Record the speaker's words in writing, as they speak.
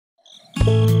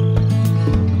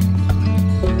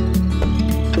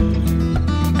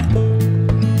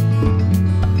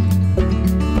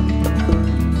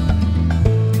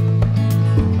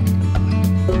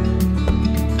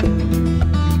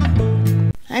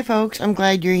Hi folks, I'm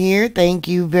glad you're here. Thank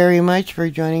you very much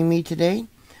for joining me today.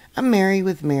 I'm Mary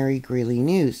with MaryGreeley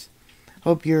News.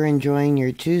 Hope you're enjoying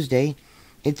your Tuesday.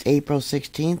 It's April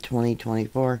 16th,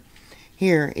 2024.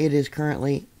 Here it is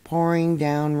currently pouring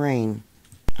down rain.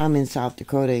 I'm in South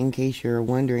Dakota in case you're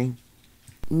wondering.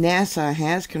 NASA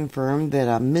has confirmed that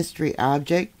a mystery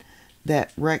object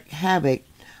that wreaked havoc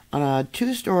on a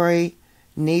two-story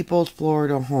Naples,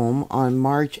 Florida home on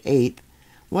March 8th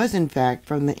was in fact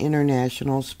from the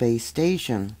International Space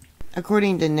Station.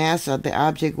 According to NASA, the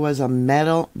object was a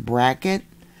metal bracket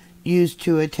used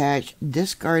to attach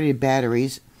discarded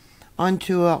batteries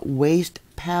onto a waste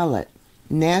pallet.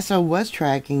 NASA was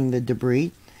tracking the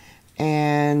debris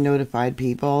and notified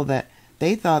people that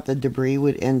they thought the debris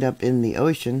would end up in the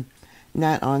ocean,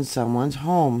 not on someone's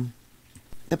home.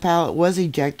 The pallet was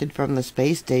ejected from the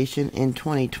space station in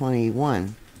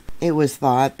 2021. It was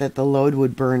thought that the load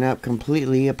would burn up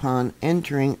completely upon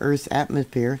entering Earth's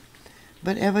atmosphere,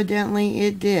 but evidently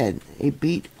it did. It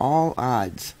beat all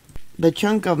odds. The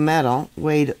chunk of metal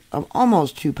weighed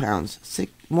almost 2 pounds,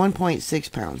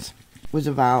 1.6 pounds, was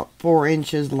about 4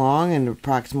 inches long and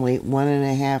approximately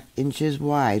 1.5 inches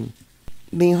wide.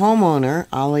 The homeowner,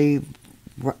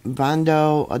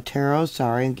 Vando Otero,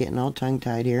 sorry, I'm getting all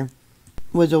tongue-tied here,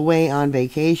 was away on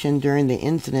vacation during the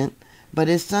incident, but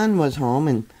his son was home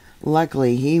and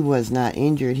luckily he was not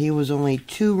injured. He was only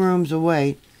 2 rooms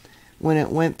away when it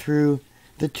went through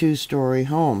the 2-story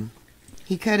home.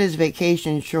 He cut his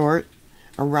vacation short,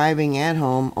 arriving at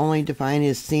home only to find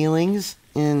his ceilings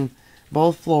in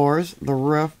both floors, the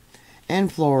roof,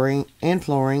 and flooring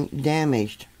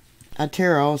damaged.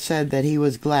 Otero said that he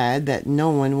was glad that no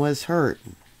one was hurt.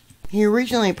 He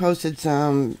originally posted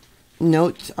some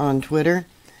notes on Twitter,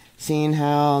 seeing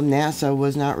how NASA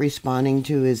was not responding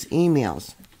to his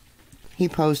emails. He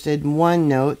posted one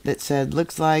note that said,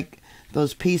 "Looks like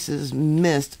those pieces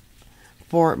missed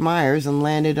Fort Myers and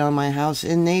landed on my house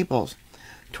in Naples.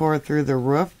 Tore through the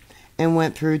roof and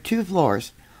went through 2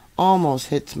 floors. Almost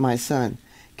hits my son.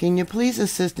 Can you please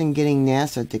assist in getting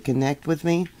NASA to connect with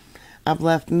me? I've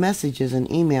left messages and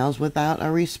emails without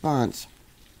a response."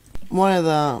 One of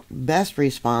the best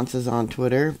responses on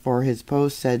Twitter for his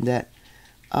post said that,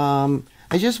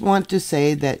 "I just want to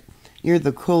say that you're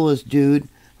the coolest dude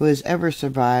who has ever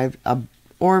survived an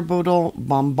orbital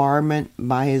bombardment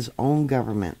by his own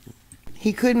government."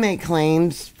 He could make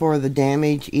claims for the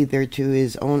damage either to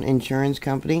his own insurance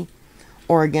company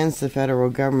or against the federal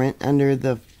government under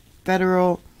the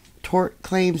Federal Tort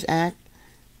Claims Act.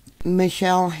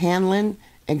 Michelle Hanlon,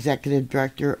 executive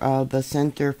director of the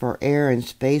Center for Air and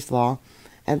Space Law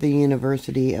at the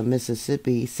University of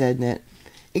Mississippi, said that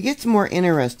it gets more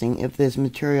interesting if this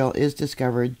material is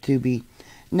discovered to be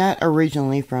not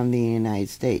originally from the United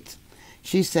States.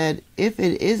 She said, if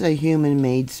it is a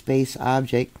human-made space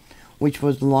object which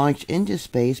was launched into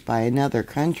space by another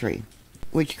country,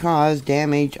 which caused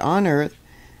damage on Earth,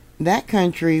 that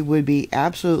country would be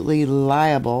absolutely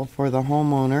liable for the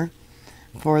homeowner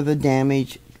for the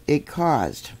damage it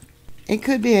caused. It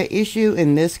could be an issue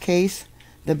in this case.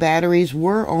 The batteries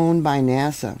were owned by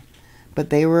NASA, but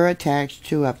they were attached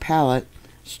to a pallet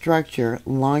structure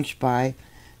launched by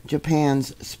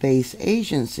Japan's space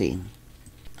agency.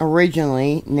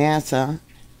 Originally, NASA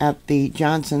at the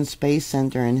Johnson Space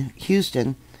Center in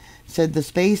Houston said the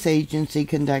space agency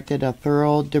conducted a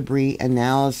thorough debris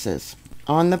analysis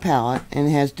on the pallet and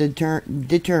has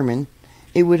determined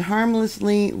it would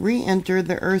harmlessly re-enter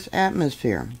the Earth's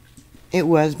atmosphere. It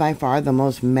was by far the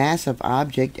most massive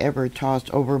object ever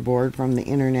tossed overboard from the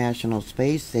International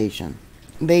Space Station.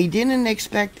 They didn't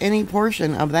expect any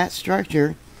portion of that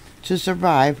structure to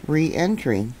survive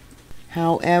re-entry.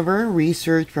 However,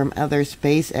 research from other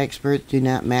space experts do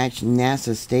not match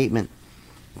NASA's statement.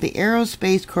 The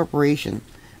Aerospace Corporation,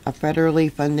 a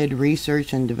federally funded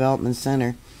research and development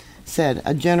center, said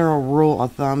a general rule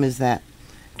of thumb is that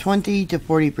 20 to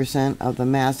 40% of the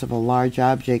mass of a large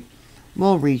object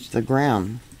will reach the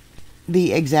ground.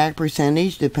 The exact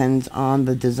percentage depends on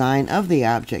the design of the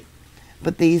object,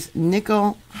 but these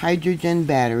nickel hydrogen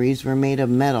batteries were made of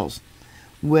metals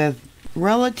with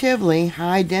relatively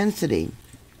high density.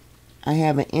 I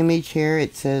have an image here.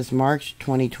 It says March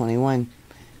 2021.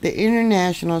 The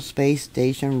International Space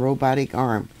Station robotic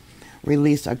arm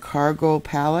released a cargo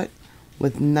pallet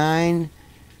with 9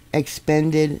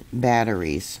 expended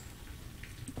batteries.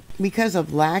 Because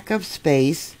of lack of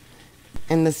space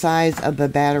and the size of the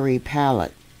battery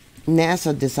pallet,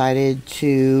 NASA decided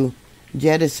to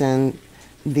jettison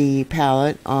the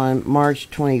pallet on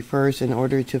March 21st in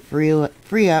order to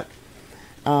free up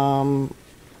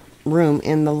room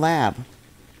in the lab.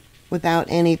 Without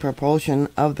any propulsion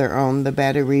of their own, the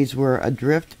batteries were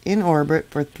adrift in orbit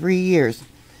for 3 years,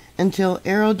 until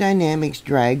aerodynamics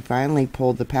drag finally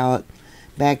pulled the pallet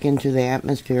back into the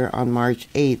atmosphere on March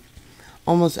 8th,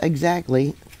 almost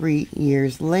exactly 3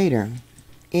 years later.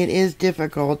 It is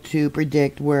difficult to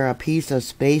predict where a piece of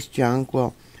space junk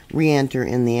will re-enter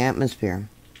in the atmosphere.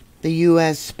 The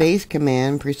U.S. Space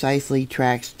Command precisely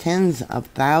tracks tens of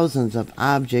thousands of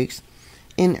objects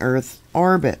in Earth's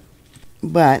orbit,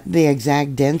 but the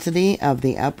exact density of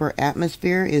the upper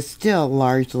atmosphere is still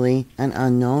largely an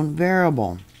unknown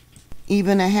variable.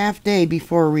 Even a half day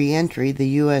before re-entry, the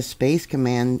U.S. Space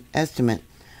Command estimate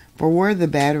for where the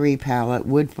battery pallet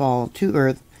would fall to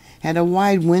Earth had a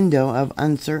wide window of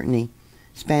uncertainty,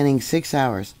 spanning 6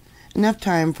 hours, enough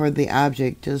time for the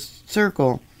object to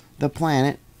circle the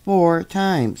planet 4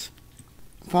 times.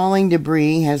 Falling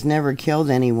debris has never killed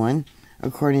anyone,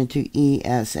 according to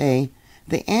ESA.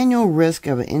 The annual risk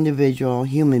of an individual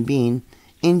human being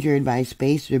injured by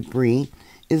space debris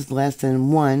is less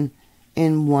than 1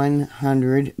 in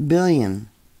 100 billion.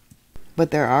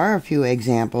 But there are a few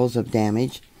examples of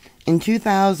damage. In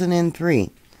 2003,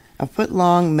 a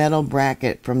foot-long metal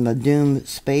bracket from the doomed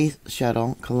space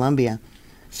shuttle Columbia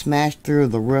smashed through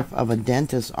the roof of a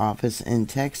dentist's office in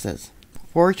Texas.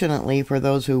 Fortunately for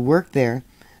those who worked there,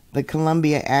 the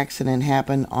Columbia accident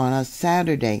happened on a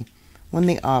Saturday when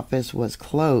the office was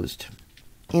closed.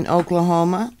 In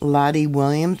Oklahoma, Lottie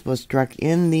Williams was struck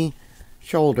in the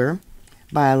shoulder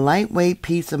by a lightweight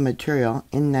piece of material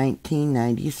in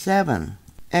 1997.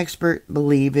 Experts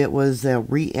believe it was the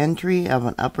re-entry of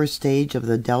an upper stage of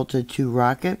the Delta II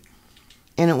rocket,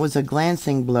 and it was a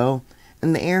glancing blow,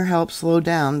 and the air helped slow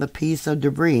down the piece of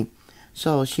debris,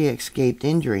 so she escaped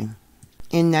injury.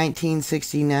 In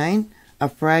 1969, a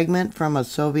fragment from a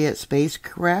Soviet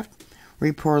spacecraft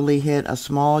reportedly hit a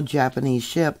small Japanese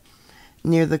ship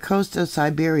near the coast of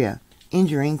Siberia,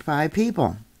 injuring 5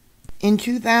 people. In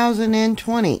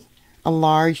 2020, a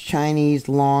large Chinese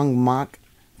long Mach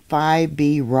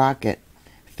 5B rocket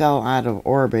fell out of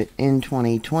orbit in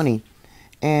 2020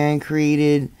 and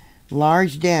created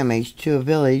large damage to a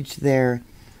village there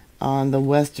on the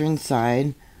western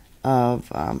side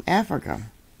of Africa.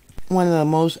 One of the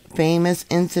most famous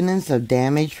incidents of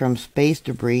damage from space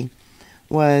debris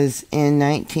was in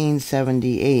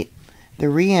 1978, the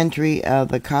re-entry of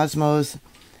the Cosmos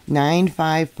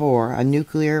 954, a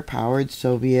nuclear-powered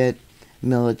Soviet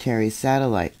military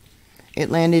satellite. It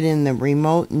landed in the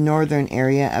remote northern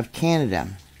area of Canada.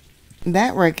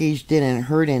 That wreckage didn't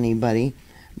hurt anybody,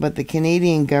 but the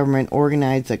Canadian government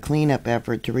organized a cleanup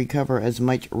effort to recover as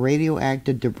much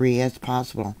radioactive debris as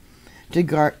possible to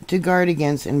guard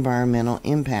against environmental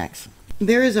impacts.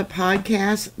 There is a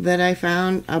podcast that I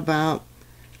found about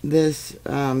this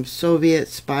Soviet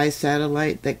spy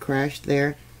satellite that crashed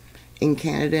there in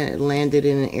Canada. It landed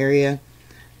in an area,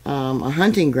 a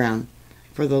hunting ground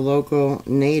for the local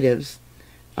natives.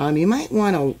 You might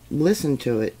want to listen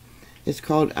to it. It's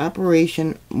called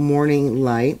Operation Morning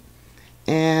Light,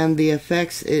 and the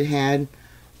effects it had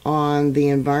on the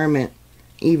environment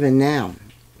even now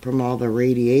from all the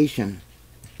radiation.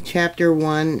 Chapter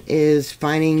 1 is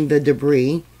finding the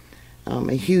debris,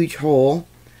 a huge hole.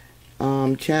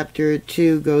 Chapter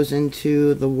 2 goes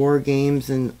into the war games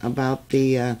and about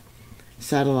the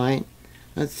satellite.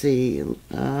 Let's see,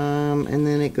 and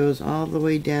then it goes all the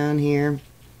way down here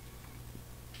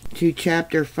to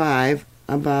Chapter 5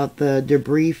 about the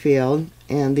debris field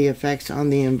and the effects on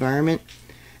the environment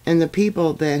and the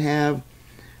people that have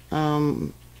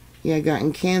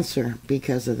gotten cancer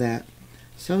because of that.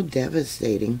 So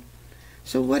devastating.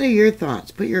 So what are your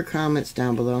thoughts? Put your comments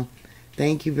down below.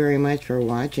 Thank you very much for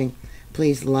watching.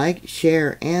 Please like,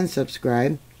 share, and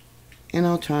subscribe. And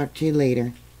I'll talk to you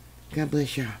later. God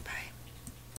bless you. Bye.